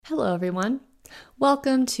Hello, everyone.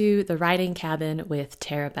 Welcome to The Writing Cabin with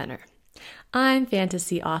Tarah Benner. I'm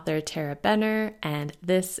fantasy author Tarah Benner, and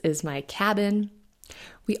this is my cabin.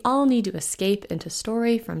 We all need to escape into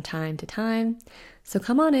story from time to time, so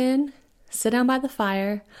come on in, sit down by the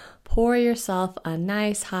fire, pour yourself a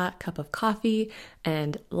nice hot cup of coffee,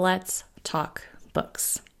 and let's talk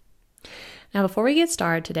books. Now, before we get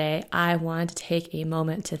started today, I want to take a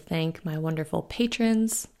moment to thank my wonderful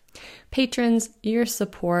patrons. Patrons, your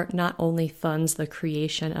support not only funds the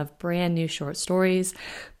creation of brand new short stories,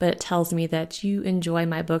 but it tells me that you enjoy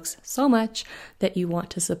my books so much that you want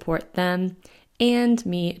to support them and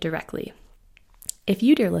me directly. If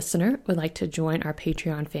you, dear listener, would like to join our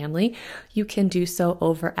Patreon family, you can do so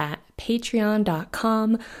over at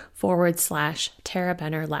patreon.com/Tarah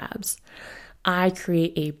Benner Labs. I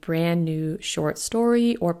create a brand new short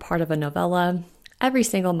story or part of a novella every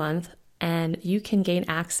single month, and you can gain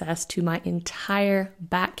access to my entire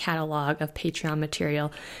back catalog of Patreon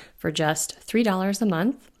material for just $3 a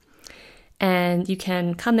month. And you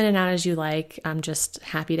can come in and out as you like. I'm just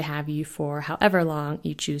happy to have you for however long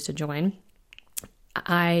you choose to join.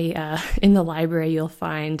 In the library, you'll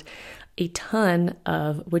find a ton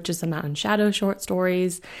of Witches of Mountain Shadow short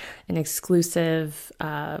stories, an exclusive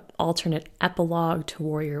alternate epilogue to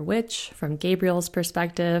Warrior Witch from Gabriel's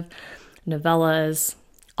perspective, novellas,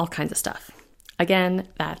 all kinds of stuff. Again,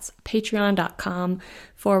 that's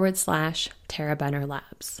patreon.com/Tarah Benner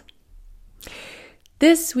Labs.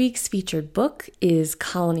 This week's featured book is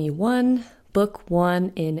Colony 1, Book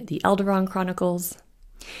 1 in the Eldaron Chronicles.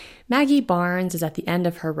 Maggie Barnes is at the end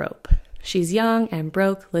of her rope. She's young and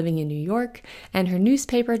broke, living in New York, and her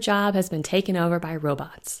newspaper job has been taken over by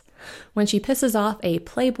robots. When she pisses off a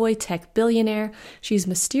Playboy tech billionaire, she's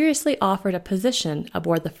mysteriously offered a position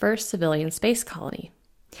aboard the first civilian space colony.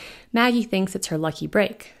 Maggie thinks it's her lucky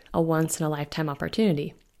break, a once-in-a-lifetime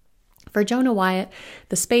opportunity. For Jonah Wyatt,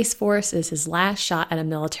 the Space Force is his last shot at a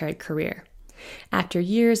military career. After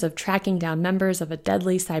years of tracking down members of a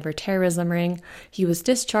deadly cyber-terrorism ring, he was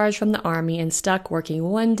discharged from the Army and stuck working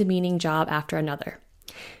one demeaning job after another.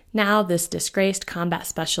 Now this disgraced combat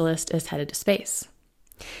specialist is headed to space.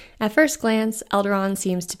 At first glance, Eldaron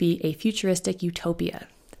seems to be a futuristic utopia.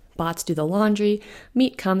 Bots do the laundry,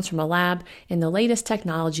 meat comes from a lab, and the latest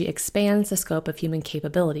technology expands the scope of human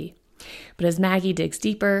capability. But as Maggie digs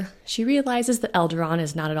deeper, she realizes that Eldaron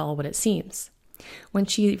is not at all what it seems. When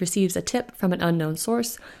she receives a tip from an unknown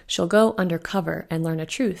source, she'll go undercover and learn a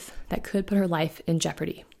truth that could put her life in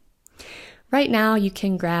jeopardy. Right now, you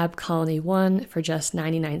can grab Colony 1 for just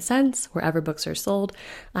 99 cents wherever books are sold.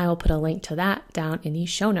 I will put a link to that down in the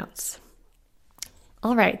show notes.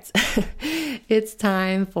 All right, it's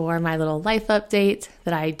time for my little life update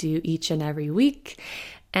that I do each and every week.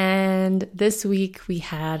 And this week we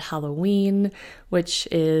had Halloween, which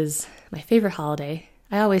is my favorite holiday.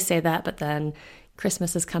 I always say that, but then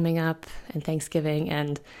Christmas is coming up and Thanksgiving,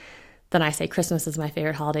 and then I say Christmas is my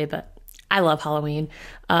favorite holiday, but I love Halloween.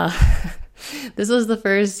 This was the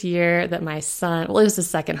first year that my son, well, it was the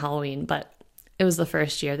second Halloween, but it was the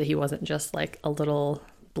first year that he wasn't just like a little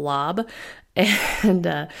blob.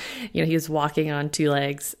 And, he was walking on two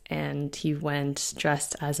legs, and he went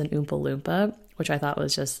dressed as an Oompa Loompa, which I thought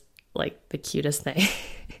was just like the cutest thing.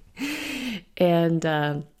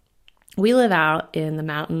 And we live out in the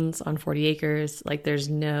mountains on 40 acres. Like, there's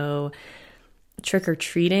no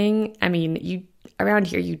trick-or-treating. I mean, around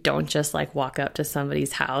here, you don't just like walk up to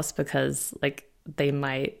somebody's house because like they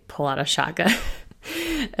might pull out a shotgun.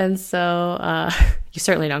 And so you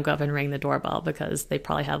certainly don't go up and ring the doorbell because they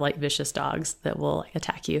probably have like vicious dogs that will like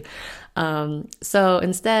attack you. So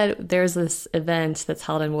instead, there's this event that's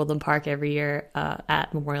held in Woodland Park every year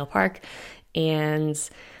at Memorial Park. And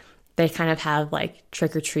they kind of have like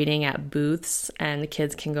trick-or-treating at booths, and the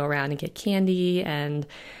kids can go around and get candy, and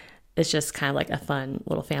it's just kind of like a fun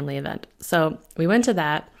little family event. So we went to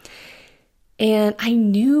that. And I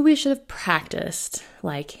knew we should have practiced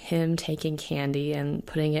like him taking candy and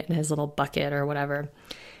putting it in his little bucket or whatever,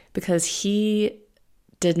 because he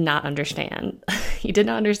did not understand. He did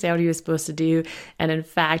not understand what he was supposed to do. And in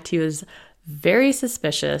fact, he was very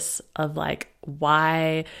suspicious of like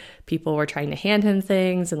why people were trying to hand him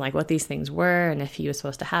things and like what these things were and if he was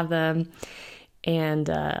supposed to have them.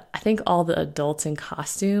 And I think all the adults in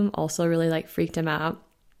costume also really like freaked him out.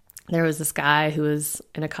 There was this guy who was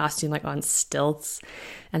in a costume like on stilts,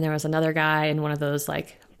 and there was another guy in one of those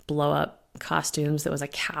like blow up costumes that was a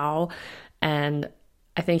cow. And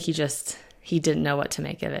I think he didn't know what to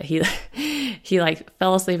make of it. He like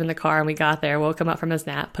fell asleep in the car, and we got there, woke him up from his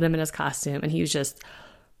nap, put him in his costume, and he was just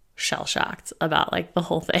shell shocked about like the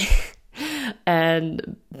whole thing.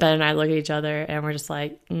 And Ben and I look at each other and we're just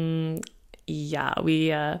like, yeah,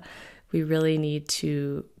 we really need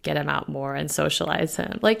to get him out more and socialize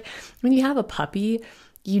him. Like when you have a puppy,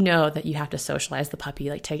 you know that you have to socialize the puppy,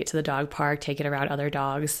 like take it to the dog park, take it around other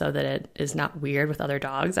dogs so that it is not weird with other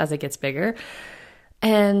dogs as it gets bigger.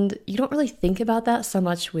 And you don't really think about that so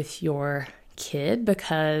much with your kid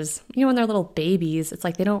because, when they're little babies, it's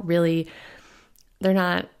like they're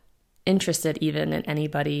not interested even in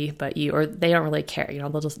anybody but you, or they don't really care.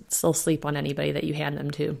 They'll just still sleep on anybody that you hand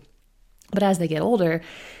them to. But as they get older,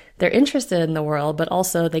 they're interested in the world, but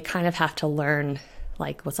also they kind of have to learn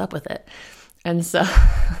like what's up with it. And so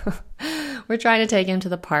we're trying to take him to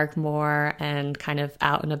the park more and kind of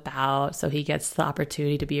out and about so he gets the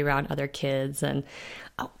opportunity to be around other kids. And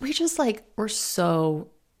we're so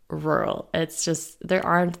rural. It's just, there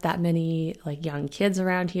aren't that many like young kids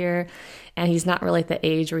around here. And he's not really at the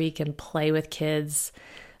age where he can play with kids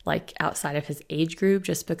like outside of his age group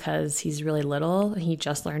just because he's really little. He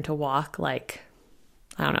just learned to walk like,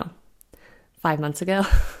 I don't know, 5 months ago.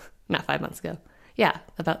 Not 5 months ago. Yeah,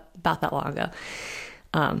 about that long ago.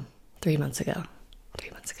 3 months ago.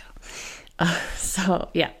 So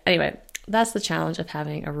yeah, anyway, that's the challenge of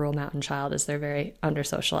having a rural mountain child is they're very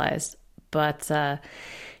under-socialized. But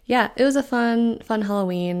yeah, it was a fun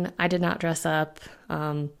Halloween. I did not dress up.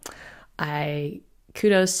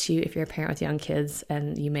 Kudos to you if you're a parent with young kids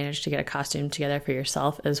and you managed to get a costume together for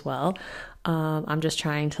yourself as well. I'm just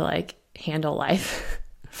trying to like handle life.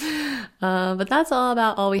 But that's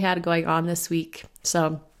all we had going on this week.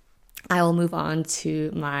 So I will move on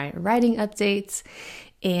to my writing updates.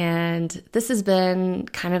 And this has been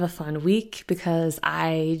kind of a fun week because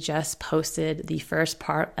I just posted the first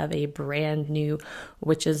part of a brand new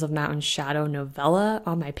Witches of Mountain Shadow novella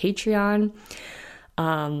on my Patreon.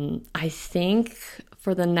 I think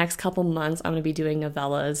for the next couple months, I'm going to be doing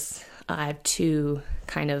novellas. I have two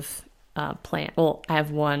kind of planned. Well, I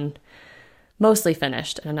have one mostly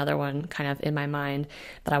finished and another one kind of in my mind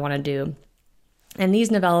that I want to do. And these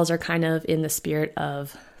novellas are kind of in the spirit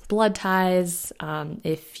of Blood Ties.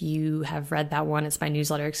 If you have read that one, it's my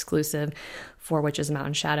newsletter exclusive for Witches of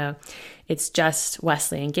Mountain Shadow. It's just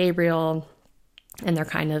Wesley and Gabriel, and they're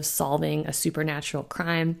kind of solving a supernatural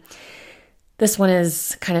crime. This one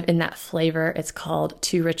is kind of in that flavor. It's called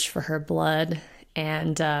Too Rich for Her Blood.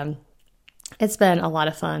 And it's been a lot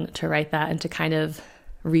of fun to write that and to kind of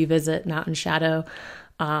revisit Mountain Shadow.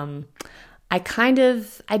 I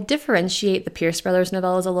differentiate the Pierce Brothers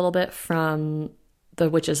novellas a little bit from the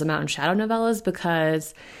Witches of Mountain Shadow novellas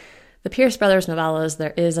because the Pierce Brothers novellas,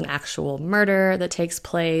 there is an actual murder that takes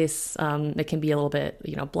place. It can be a little bit,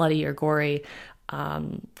 bloody or gory, a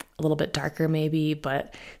little bit darker maybe,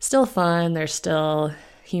 but still fun. There's still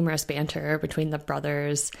humorous banter between the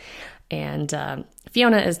brothers. And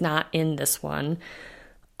Fiona is not in this one,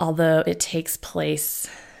 although it takes place,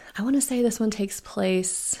 I want to say this one takes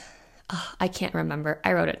place, I can't remember.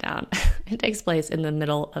 I wrote it down. It takes place in the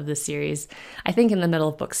middle of the series. I think in the middle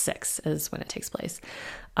of book 6 is when it takes place.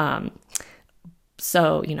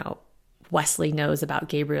 So, Wesley knows about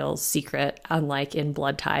Gabriel's secret, unlike in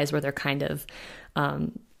Blood Ties, where they're kind of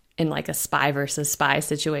in like a spy versus spy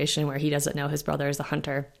situation where he doesn't know his brother is a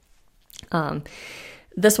hunter.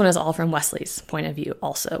 This one is all from Wesley's point of view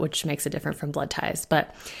also, which makes it different from Blood Ties.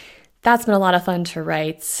 But that's been a lot of fun to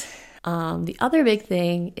write. The other big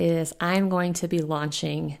thing is I'm going to be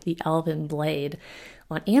launching The Elven Blade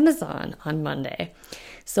on Amazon on Monday.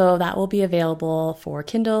 So that will be available for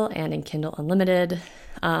Kindle and in Kindle Unlimited.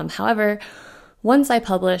 However, once I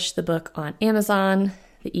publish the book on Amazon,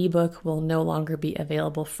 the ebook will no longer be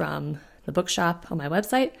available from the bookshop on my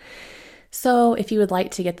website. So if you would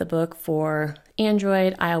like to get the book for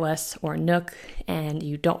Android, iOS, or Nook, and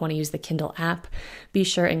you don't want to use the Kindle app, be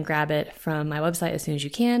sure and grab it from my website as soon as you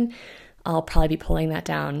can. I'll probably be pulling that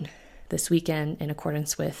down this weekend in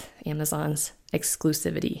accordance with Amazon's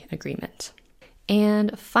exclusivity agreement.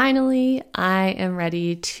 And finally, I am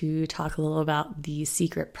ready to talk a little about the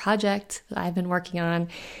secret project that I've been working on.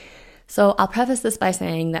 So I'll preface this by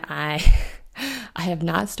saying that I have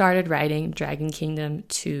not started writing Dragon Kingdom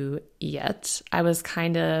 2 yet. I was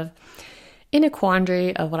kind of in a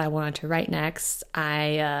quandary of what I wanted to write next.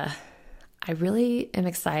 I really am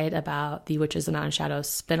excited about the Witches of Mountain Shadow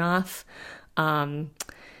spinoff,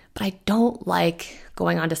 but I don't like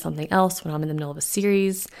going on to something else when I'm in the middle of a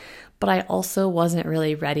series. But I also wasn't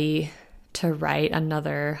really ready to write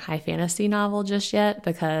another high fantasy novel just yet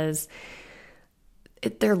because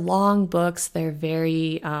they're long books. They're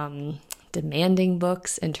very demanding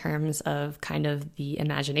books in terms of kind of the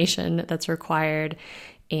imagination that's required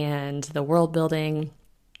and the world building.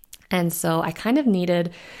 And so I kind of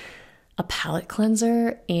needed a palate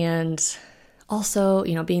cleanser. And also,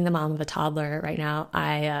 being the mom of a toddler right now,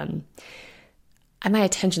 my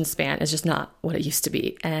attention span is just not what it used to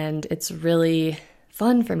be. And it's really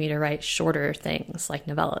fun for me to write shorter things like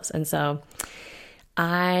novellas. And so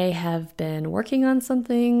I have been working on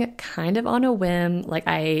something kind of on a whim. Like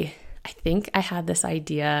I think I had this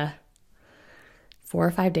idea 4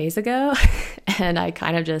 or 5 days ago and I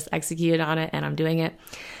kind of just executed on it and I'm doing it.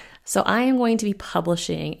 So I am going to be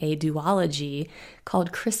publishing a duology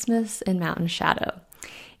called Christmas in Mountain Shadow.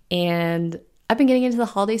 And I've been getting into the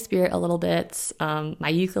holiday spirit a little bit. My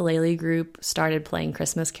ukulele group started playing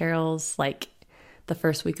Christmas carols like the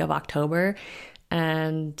first week of October.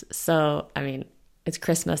 And so, it's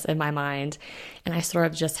Christmas in my mind. And I sort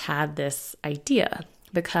of just had this idea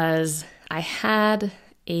because I had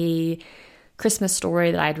a Christmas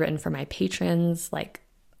story that I'd written for my patrons like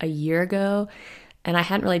a year ago, and I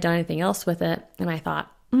hadn't really done anything else with it. And I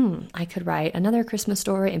thought, I could write another Christmas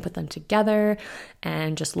story and put them together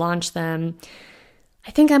and just launch them.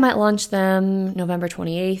 I think I might launch them November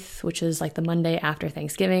 28th, which is like the Monday after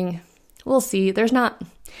Thanksgiving. We'll see. There's not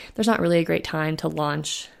really a great time to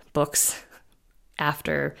launch books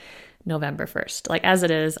after November 1st. Like as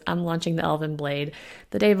it is, I'm launching The Elven Blade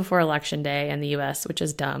the day before Election Day in the US, which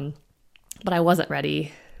is dumb. But I wasn't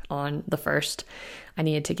ready on the 1st. I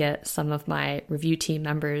needed to get some of my review team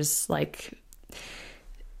members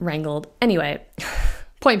wrangled. Anyway,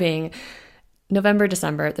 point being, November,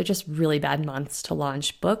 December, they're just really bad months to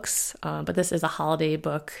launch books. But this is a holiday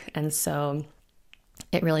book. And so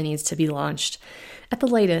it really needs to be launched at the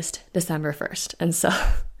latest December 1st. And so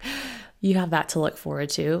you have that to look forward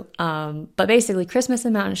to. But basically, Christmas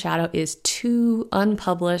in Mountain Shadow is 2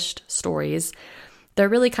 unpublished stories. They're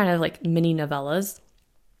really kind of like mini novellas.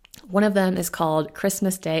 One of them is called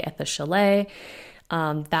Christmas Day at the Chalet.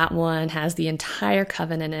 That one has the entire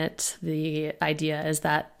coven in it. The idea is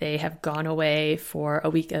that they have gone away for a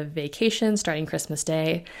week of vacation starting Christmas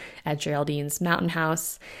Day at Geraldine's mountain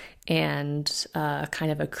house, and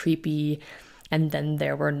kind of a creepy "and then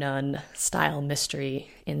there were none" style mystery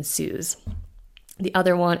ensues. The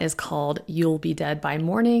other one is called You'll Be Dead by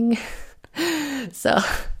Morning. So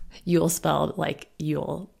Yule spelled like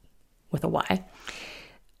Yule with a Y.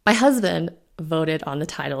 My husband voted on the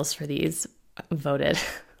titles for these. Voted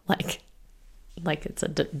like it's a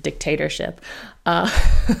dictatorship.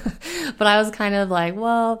 But I was kind of like,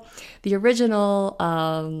 well, the original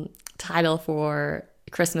title for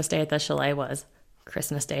Christmas Day at the Chalet was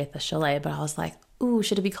Christmas Day at the Chalet. But I was like, ooh,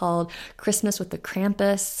 should it be called Christmas with the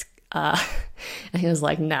Krampus? And he was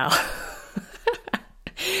like, no.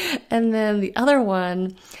 And then the other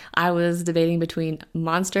one, I was debating between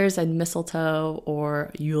Monsters and Mistletoe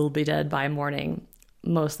or You'll Be Dead by Morning,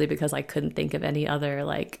 mostly because I couldn't think of any other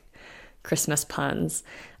like Christmas puns.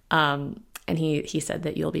 And he said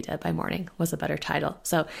that You'll Be Dead by Morning was a better title.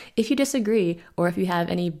 So if you disagree, or if you have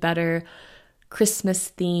any better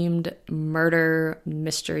Christmas themed murder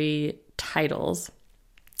mystery titles,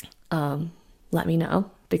 let me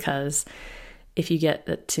know, because if you get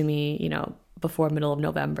it to me, before middle of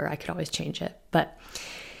November, I could always change it. But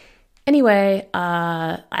anyway,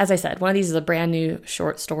 as I said, one of these is a brand new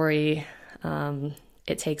short story.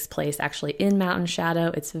 It takes place actually in Mountain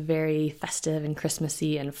Shadow. It's very festive and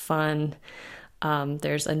Christmassy and fun.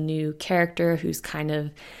 There's a new character who's kind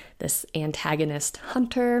of this antagonist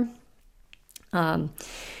hunter.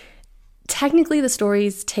 Technically, the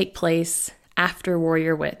stories take place after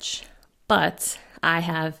Warrior Witch, but I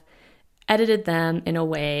have edited them in a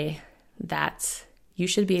way that you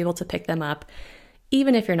should be able to pick them up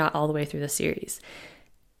even if you're not all the way through the series.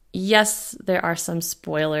 Yes, there are some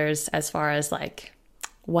spoilers as far as like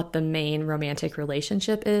what the main romantic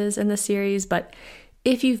relationship is in the series, but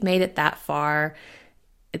if you've made it that far,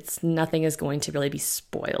 nothing is going to really be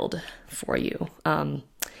spoiled for you.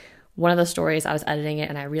 One of the stories, I was editing it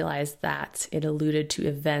and I realized that it alluded to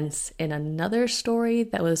events in another story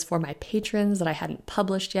that was for my patrons that I hadn't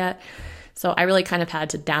published yet. So I really kind of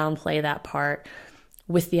had to downplay that part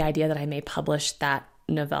with the idea that I may publish that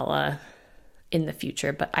novella in the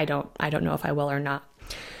future, but I don't know if I will or not.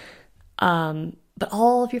 But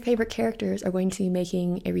all of your favorite characters are going to be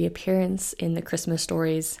making a reappearance in the Christmas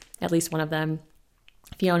stories, at least one of them.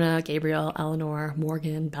 Fiona, Gabriel, Eleanor,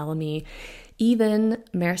 Morgan, Bellamy, even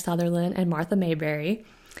Mare Sutherland and Martha Mayberry.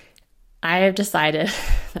 I have decided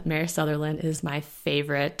that Mare Sutherland is my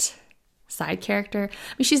favorite side character.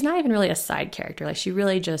 She's not even really a side character. Like, she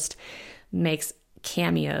really just makes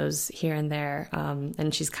cameos here and there,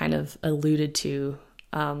 and she's kind of alluded to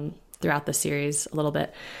throughout the series a little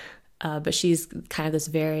bit. But she's kind of this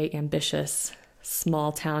very ambitious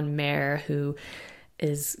small town mayor who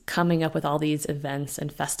is coming up with all these events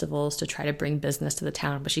and festivals to try to bring business to the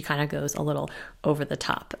town, but she kind of goes a little over the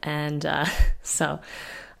top. And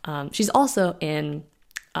she's also in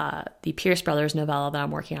the Pierce Brothers novella that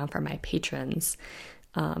I'm working on for my patrons.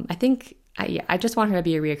 I just want her to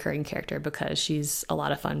be a reoccurring character because she's a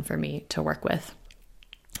lot of fun for me to work with.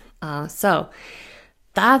 So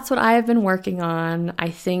that's what I have been working on. I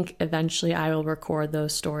think eventually I will record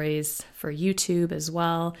those stories for YouTube as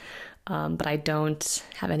well, but I don't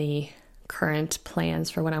have any current plans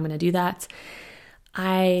for when I'm going to do that.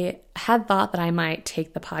 I had thought that I might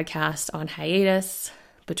take the podcast on hiatus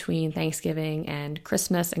between Thanksgiving and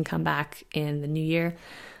Christmas and come back in the new year.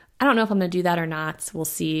 I don't know if I'm going to do that or not. We'll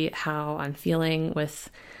see how I'm feeling with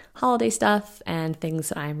holiday stuff and things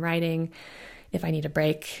that I'm writing, if I need a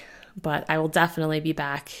break. But I will definitely be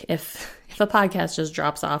back. If a podcast just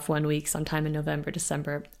drops off 1 week sometime in November,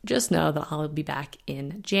 December, just know that I'll be back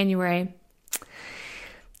in January.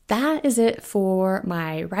 That is it for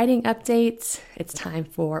my writing updates. It's time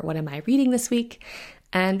for what am I reading this week?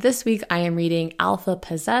 And this week I am reading Alpha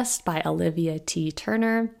Possessed by Olivia T.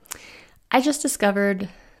 Turner. I just discovered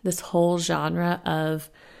this whole genre of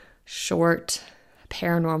short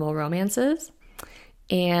paranormal romances,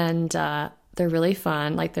 and they're really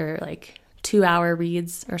fun. They're 2-hour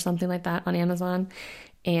reads or something like that on Amazon.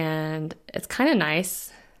 And it's kind of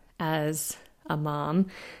nice as a mom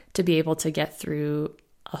to be able to get through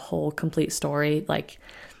a whole complete story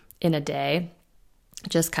in a day,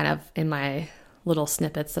 just kind of in my little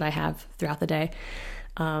snippets that I have throughout the day.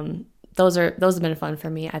 Those have been fun for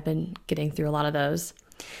me. I've been getting through a lot of those.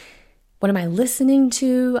 What am I listening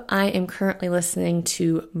to? I am currently listening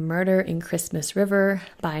to Murder in Christmas River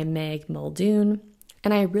by Meg Muldoon.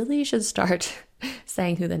 And I really should start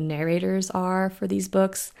saying who the narrators are for these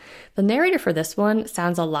books. The narrator for this one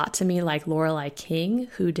sounds a lot to me like Lorelei King,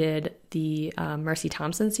 who did the Mercy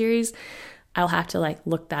Thompson series. I'll have to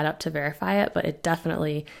look that up to verify it, but it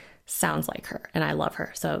definitely sounds like her, and I love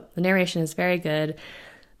her. So the narration is very good.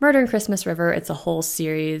 Murder in Christmas River, it's a whole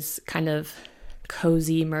series, kind of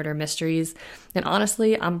cozy murder mysteries. And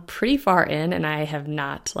honestly, I'm pretty far in and I have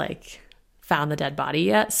not found the dead body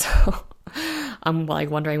yet. So I'm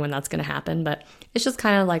wondering when that's going to happen, but it's just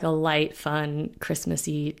kind of a light, fun,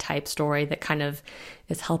 Christmassy type story that kind of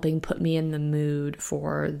is helping put me in the mood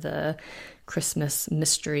for the Christmas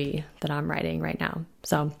mystery that I'm writing right now.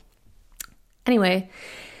 So anyway,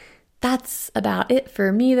 that's about it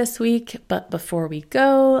for me this week. But before we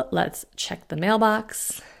go, let's check the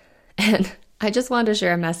mailbox. And I just wanted to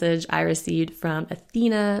share a message I received from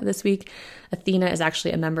Athena this week. Athena is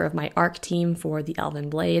actually a member of my ARC team for The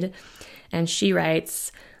Elven Blade. And she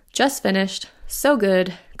writes, "Just finished. So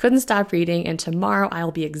good. Couldn't stop reading. And tomorrow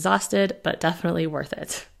I'll be exhausted, but definitely worth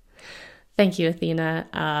it." Thank you,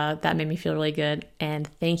 Athena. That made me feel really good. And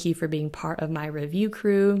thank you for being part of my review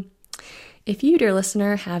crew. If you, dear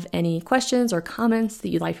listener, have any questions or comments that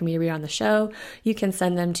you'd like for me to read on the show, you can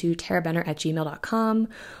send them to tarabenner@gmail.com,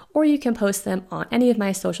 or you can post them on any of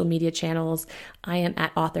my social media channels. I am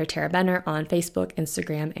at author Tara Benner on Facebook,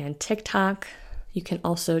 Instagram, and TikTok. You can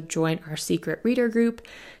also join our secret reader group,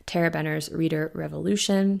 Tara Benner's Reader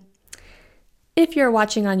Revolution. If you're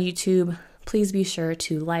watching on YouTube, please be sure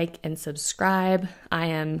to like and subscribe. I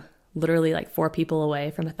am literally 4 people away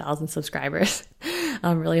from 1,000 subscribers.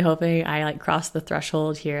 I'm really hoping I cross the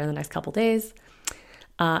threshold here in the next couple days.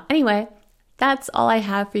 Anyway, that's all I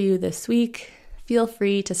have for you this week. Feel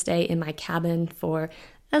free to stay in my cabin for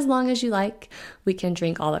as long as you like. We can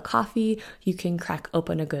drink all the coffee. You can crack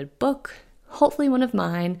open a good book, hopefully one of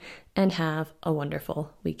mine, and have a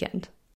wonderful weekend.